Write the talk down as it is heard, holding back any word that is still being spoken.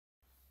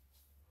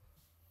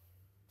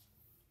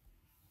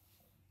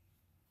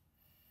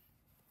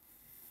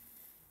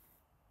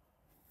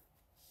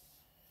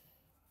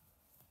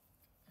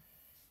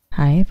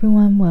Hi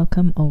everyone,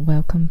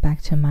 welcome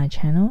back to my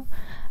channel.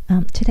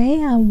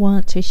 Today I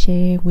want to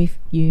share with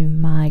you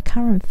my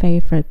current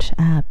favorite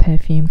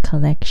perfume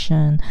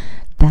collection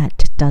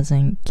that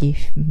doesn't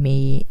give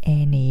me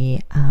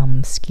any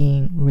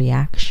skin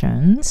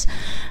reactions,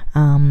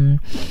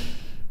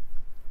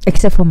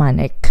 except for my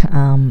neck.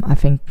 I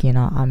think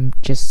I'm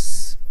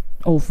just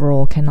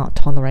overall cannot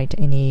tolerate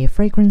any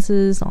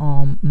fragrances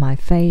on my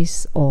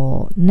face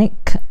or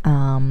neck,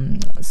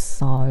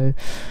 so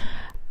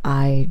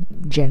I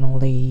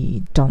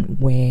generally don't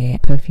wear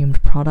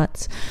perfumed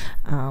products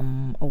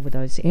over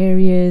those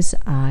areas.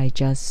 I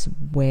just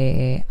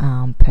wear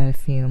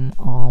perfume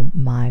on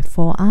my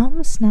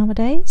forearms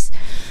nowadays,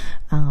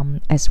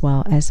 as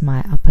well as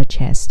my upper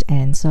chest.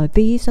 And so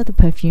these are the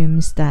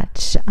perfumes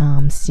that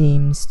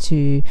seems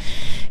to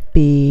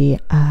be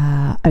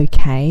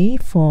okay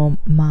for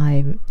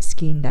my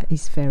skin that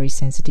is very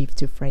sensitive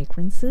to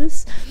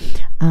fragrances.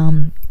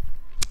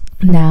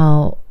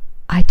 Now,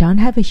 I don't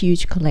have a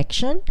huge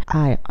collection.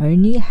 I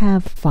only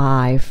have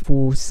 5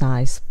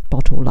 full-size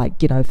bottle,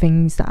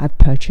 things that I've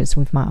purchased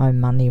with my own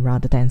money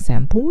rather than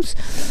samples.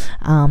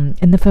 And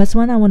the first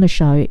one I want to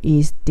show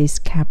is this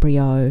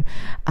Cabriole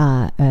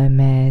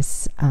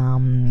Hermes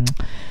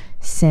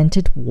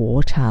scented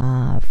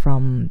water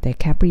from the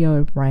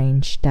Cabriole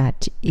range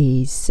that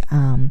is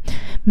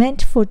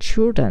meant for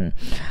children.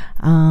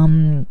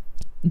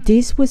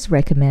 This was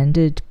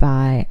recommended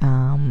by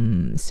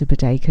Super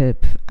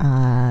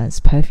Jacob's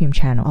perfume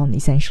channel on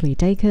Essentially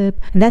Jacob,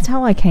 and that's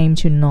how I came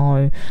to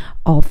know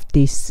of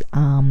this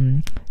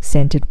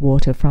scented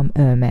water from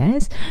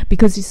Hermes,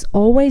 because it's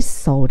always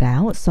sold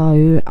out,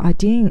 so I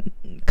didn't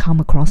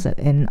come across it,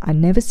 and I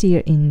never see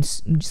it in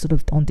sort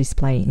of on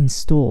display in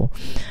store.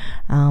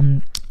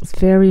 It's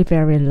very,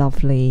 very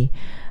lovely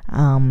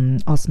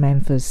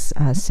Osmanthe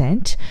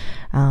scent,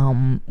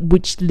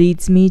 which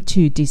leads me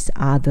to this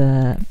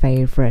other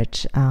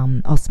favorite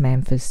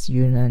Osmanthe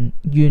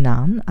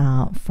Yunnan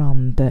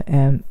from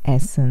the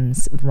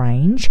Essence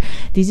range.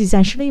 This is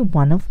actually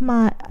one of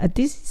my I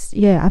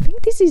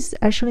think this is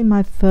actually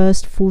my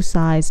first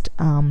full-sized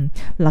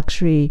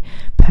luxury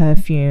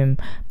perfume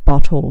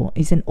bottle.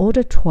 Is an Eau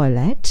de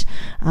Toilette.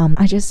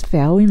 I just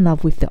fell in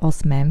love with the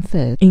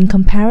Osmanthe. In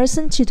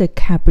comparison to the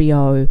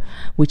Cabriole,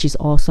 which is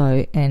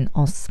also an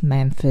Osmanthe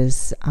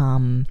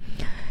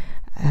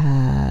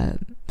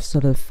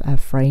sort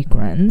of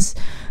fragrance,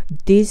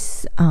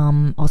 this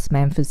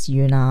Osmanthe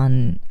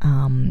Yunnan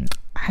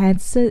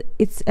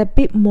it's a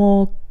bit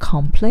more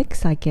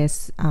complex, I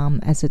guess,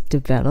 as it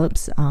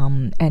develops,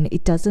 and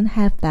it doesn't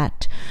have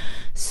that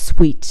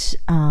sweet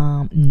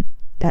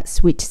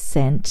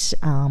scent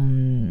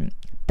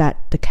that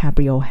the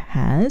Cabriole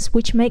has,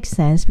 which makes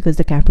sense because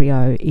the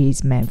Cabriole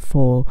is meant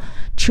for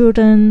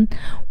children,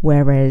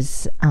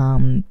 whereas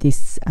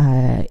this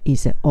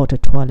is an Eau de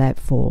Toilette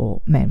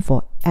meant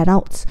for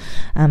adults,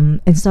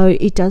 and so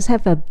it does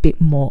have a bit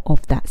more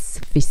of that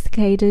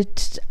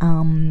sophisticated,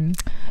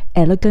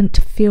 elegant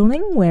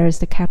feeling, whereas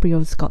the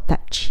Cabriole's got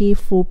that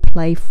cheerful,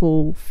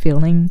 playful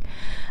feeling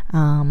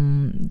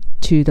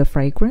to the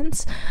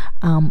fragrance.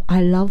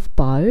 I love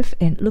both,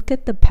 and look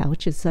at the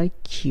pouch, it's so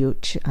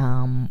cute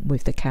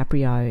with the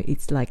Cabriole.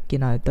 It's like, the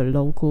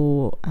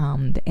logo,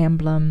 the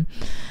emblem,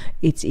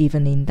 it's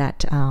even in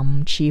that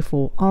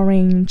cheerful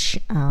orange,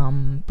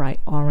 bright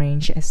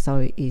orange, as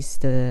so is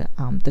the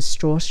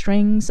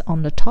strings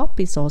on the top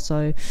is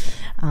also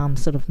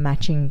sort of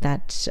matching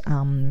that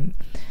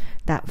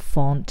that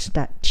font,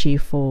 that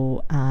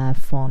cheerful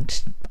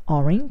font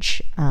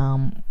orange,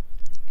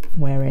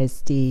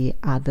 whereas the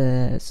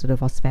other sort of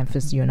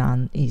Osmanthe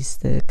Yunnan is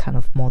the kind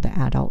of more the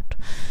adult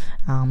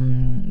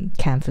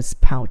canvas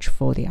pouch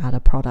for the other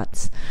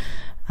products.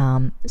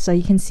 So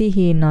you can see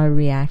here, no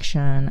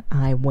reaction.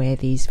 I wear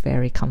these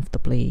very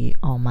comfortably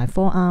on my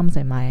forearms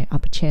and my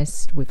upper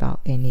chest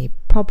without any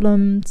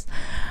problems.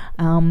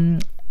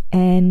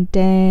 And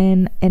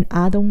then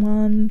another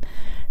one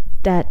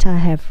that I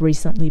have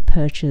recently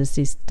purchased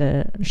is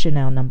the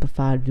Chanel No.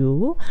 5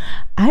 L'eau.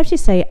 I have to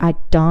say, I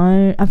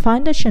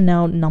find the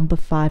Chanel No.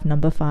 5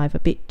 a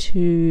bit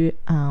too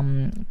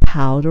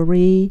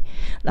powdery.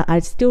 I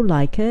still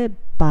like it,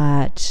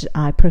 but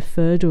I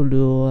prefer the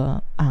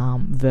L'eau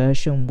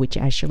version, which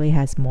actually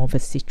has more of a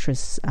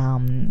citrus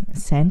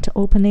scent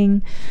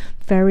opening.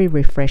 Very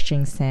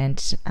refreshing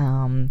scent.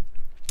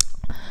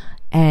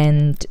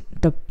 And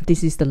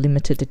this is the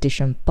limited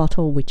edition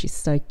bottle, which is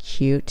so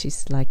cute.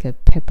 It's like a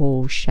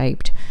pebble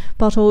shaped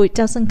bottle. It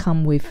doesn't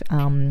come with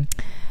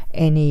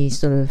any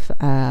sort of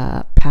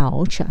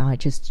pouch. I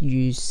just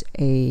use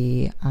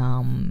a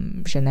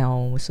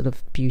Chanel sort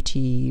of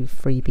beauty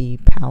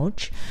freebie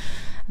pouch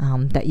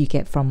that you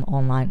get from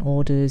online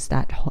orders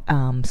that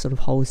sort of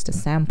holds the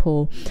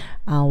sample.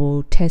 I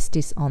will test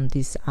this on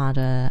this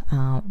other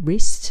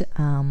wrist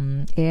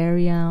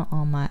area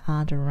on my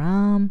other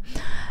arm.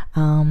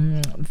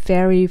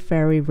 Very,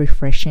 very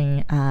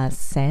refreshing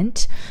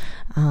scent.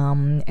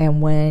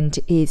 And when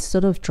it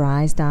sort of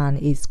dries down,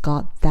 it's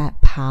got that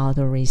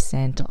powdery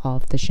scent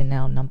of the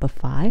Chanel number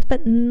 5,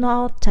 but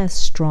not as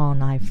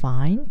strong, I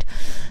find.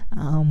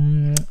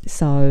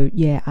 So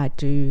yeah, I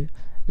do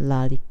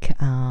like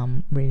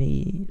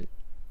really,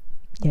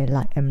 yeah,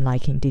 like I'm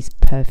liking this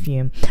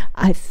perfume.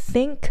 I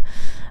think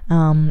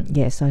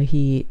yeah, so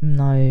here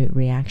no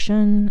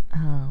reaction,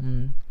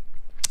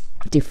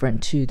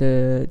 different to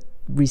the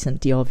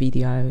recent Dior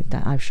video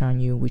that I've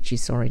shown you, which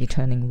is already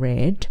turning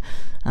red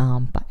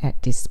but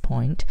at this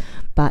point.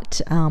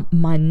 But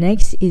my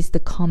next is the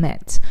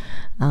Comete,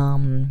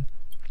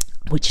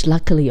 which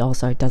luckily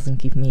also doesn't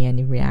give me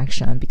any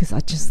reaction, because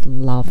I just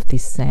love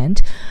this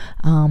scent,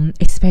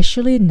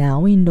 especially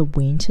now in the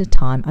winter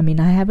time. I mean,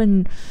 I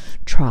haven't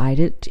tried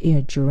it, you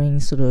know, during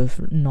sort of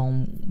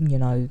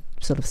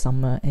sort of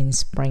summer and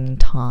spring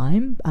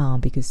time,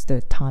 because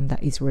the time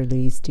that is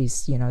released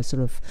is, you know,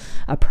 sort of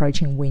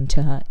approaching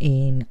winter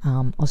in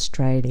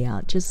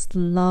Australia. Just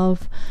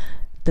love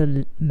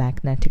the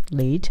magnetic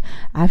lid.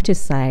 I have to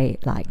say,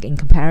 like, in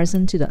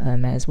comparison to the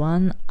Hermes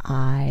one,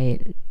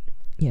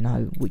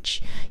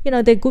 which, you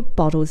know, they're good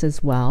bottles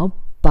as well,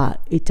 but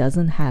it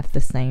doesn't have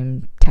the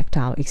same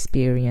tactile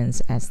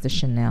experience as the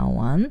Chanel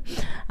one.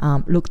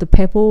 Look, the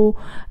pebble,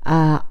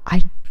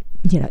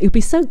 it'd be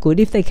so good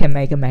if they can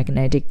make a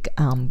magnetic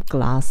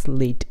glass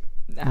lid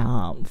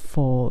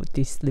for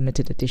this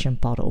limited edition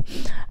bottle.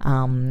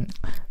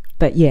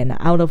 But yeah, now,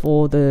 out of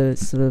all the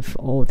sort of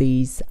all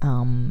these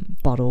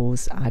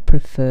bottles, I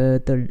prefer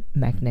the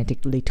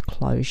magnetic lid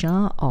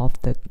closure of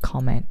the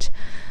Comete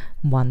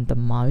one the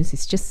most.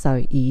 It's just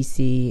so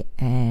easy,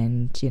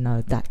 and you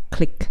know, that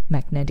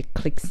magnetic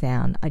click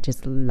sound, I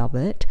just love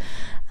it.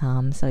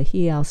 So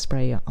here I'll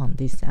spray it on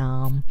this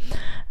arm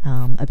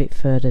a bit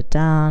further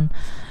down,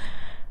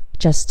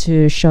 just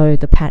to show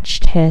the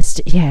patch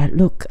test. Yeah,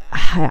 look,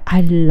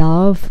 I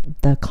love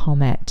the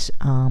Comete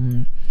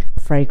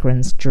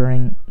fragrance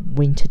during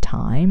winter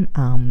time.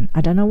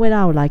 I don't know whether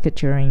I would like it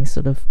during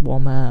sort of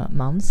warmer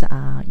months,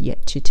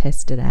 yet to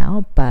test it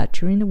out, but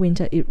during the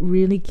winter it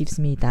really gives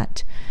me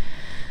that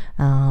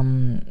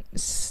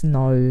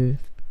snow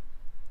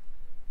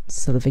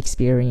sort of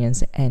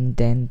experience, and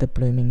then the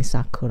blooming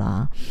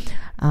sakura.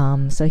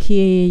 So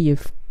here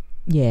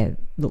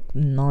look,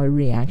 no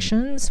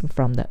reactions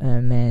from the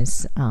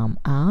Hermes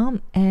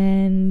arm,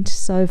 and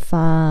so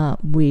far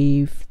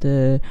with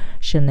the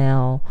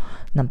Chanel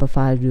number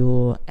 5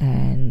 L'eau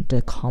and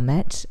the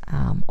Comete,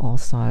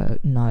 also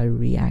no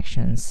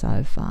reactions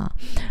so far.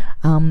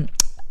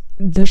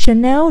 The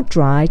Chanel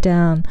dry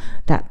down,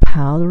 that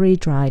powdery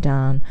dry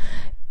down,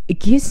 it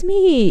gives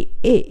me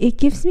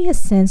a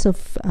sense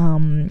of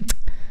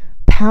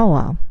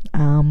power.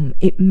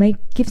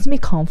 It gives me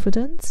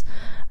confidence.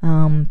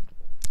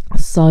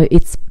 So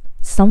it's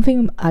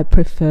something I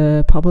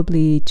prefer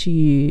probably to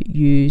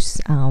use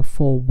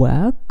for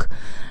work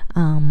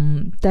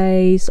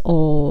days,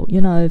 or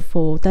you know,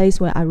 for days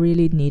where I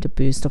really need a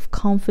boost of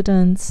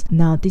confidence.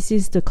 Now this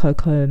is the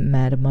Coco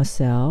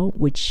Mademoiselle,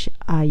 which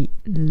I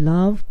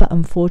love, but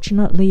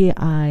unfortunately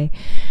I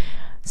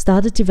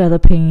started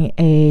developing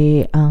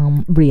a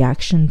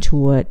reaction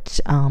to it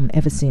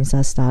ever since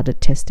I started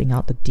testing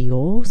out the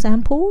Dior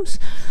samples.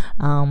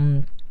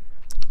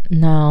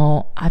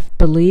 Now, I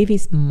believe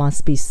it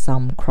must be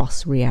some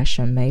cross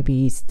reaction.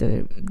 Maybe it's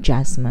the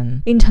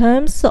jasmine. In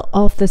terms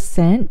of the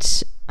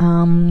scent,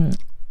 in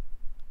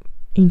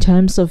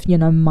terms of, you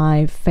know,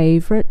 my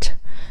favorite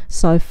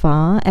so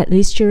far, at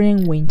least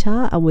during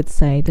winter, I would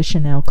say the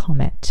Chanel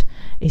Comete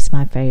is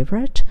my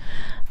favorite.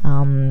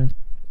 And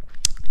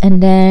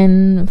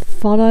then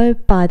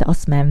followed by the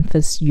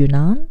Osmanthe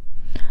Yunnan.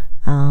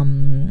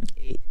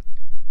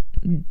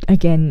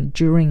 Again,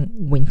 during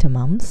winter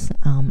months,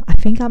 I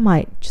think I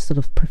might sort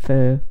of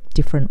prefer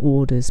different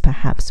orders,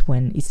 perhaps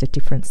when it's a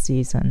different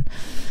season.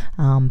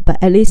 But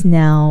at least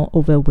now,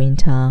 over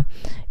winter,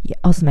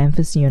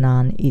 Osmanthe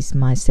Yunnan is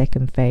my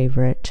second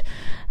favorite.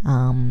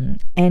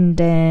 And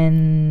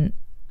then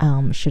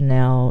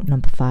Chanel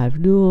number 5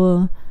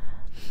 L'eau.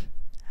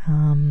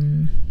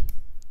 And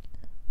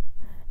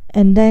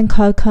then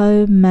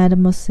Coco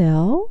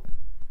Mademoiselle.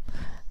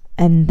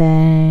 And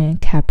then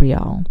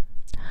Cabriole.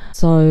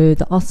 So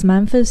the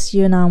Osmanthe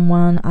Yunnan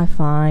one, I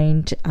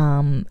find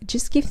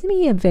just gives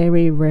me a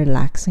very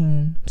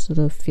relaxing sort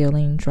of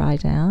feeling dry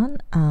down.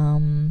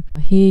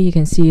 Here you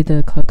can see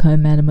the Coco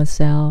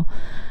Mademoiselle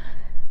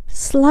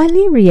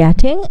slightly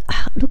reacting.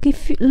 Look,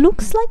 it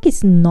looks like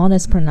it's not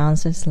as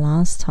pronounced as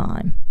last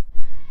time.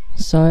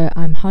 So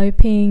I'm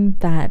hoping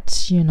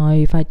that, you know,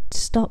 if I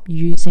stop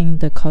using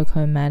the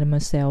Coco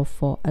Mademoiselle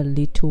for a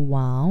little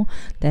while,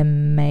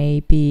 then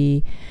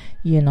maybe,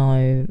 you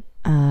know,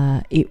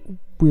 it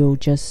will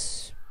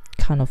just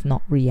kind of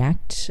not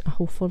react,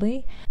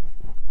 hopefully.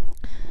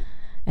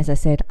 As I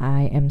said,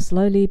 I am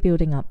slowly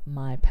building up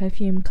my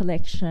perfume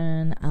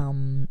collection.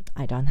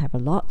 I don't have a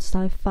lot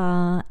so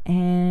far,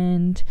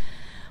 and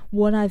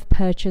what I've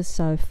purchased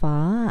so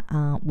far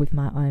with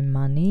my own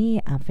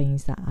money are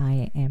things that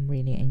I am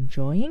really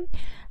enjoying,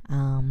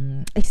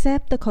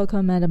 except the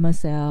Coco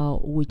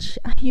Mademoiselle, which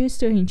I used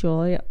to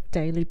enjoy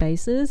daily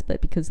basis, but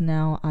because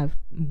now I've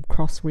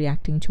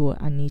cross-reacting to it,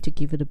 I need to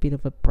give it a bit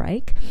of a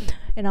break.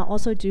 And I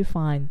also do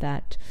find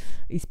that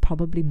it's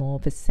probably more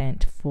of a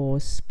scent for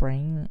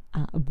spring,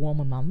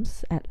 warmer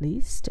months at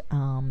least,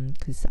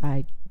 because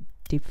I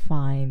did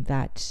find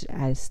that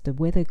as the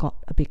weather got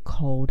a bit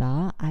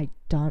colder, I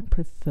don't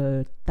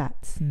prefer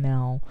that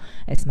smell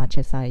as much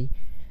as I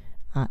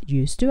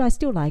used to. I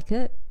still like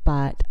it,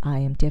 but I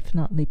am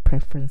definitely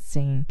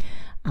preferencing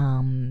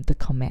the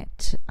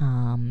Comete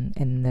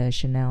and the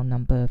Chanel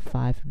No.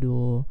 5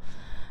 L'eau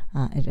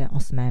and the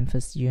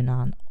Osmanthe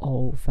Yunnan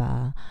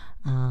over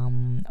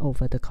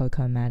the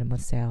Coco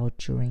Mademoiselle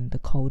during the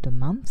colder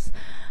months.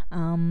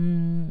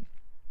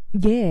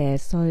 Yeah,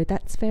 so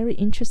that's very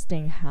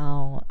interesting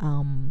how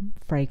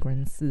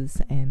fragrances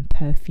and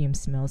perfume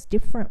smells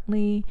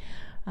differently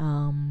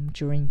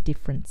during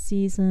different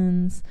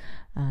seasons,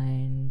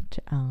 and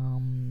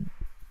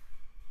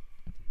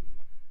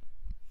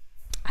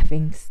I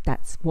think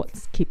that's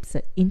what keeps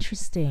it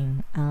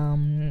interesting,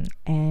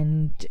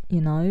 and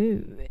you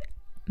know,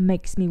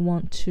 makes me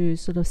want to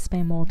sort of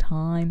spend more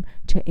time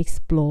to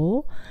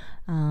explore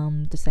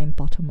the same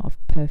bottle of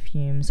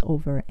perfumes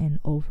over and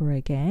over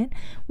again,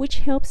 which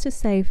helps to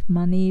save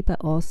money but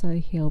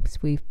also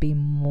helps with being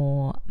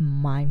more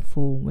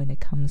mindful when it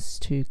comes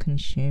to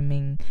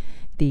consuming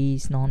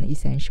these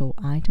non-essential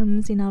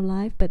items in our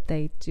life. But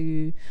they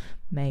do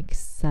make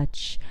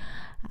such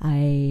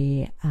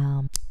an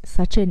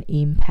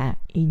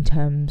impact in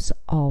terms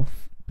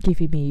of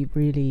giving me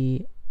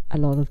really a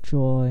lot of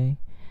joy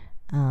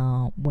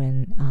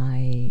when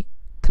I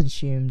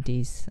consume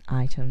this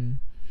item,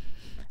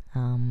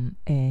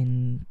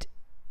 and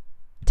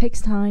takes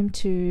time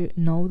to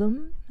know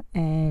them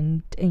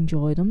and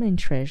enjoy them and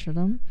treasure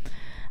them.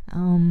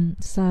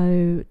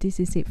 So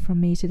this is it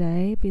from me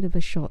today, a bit of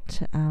a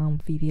short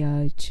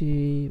video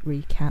to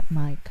recap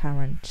my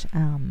current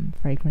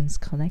fragrance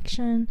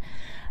collection.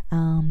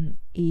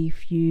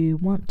 If you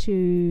want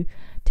to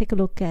take a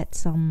look at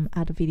some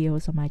other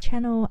videos on my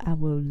channel, I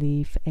will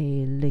leave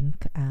a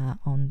link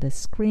on the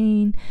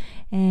screen.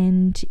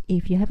 And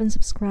if you haven't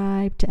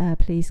subscribed,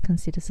 please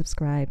consider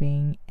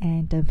subscribing,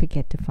 and don't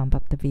forget to thumb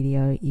up the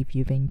video if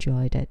you've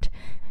enjoyed it.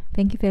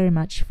 Thank you very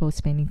much for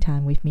spending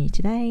time with me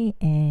today,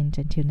 and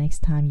until next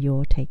time, you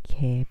all take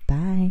care.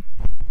 Bye.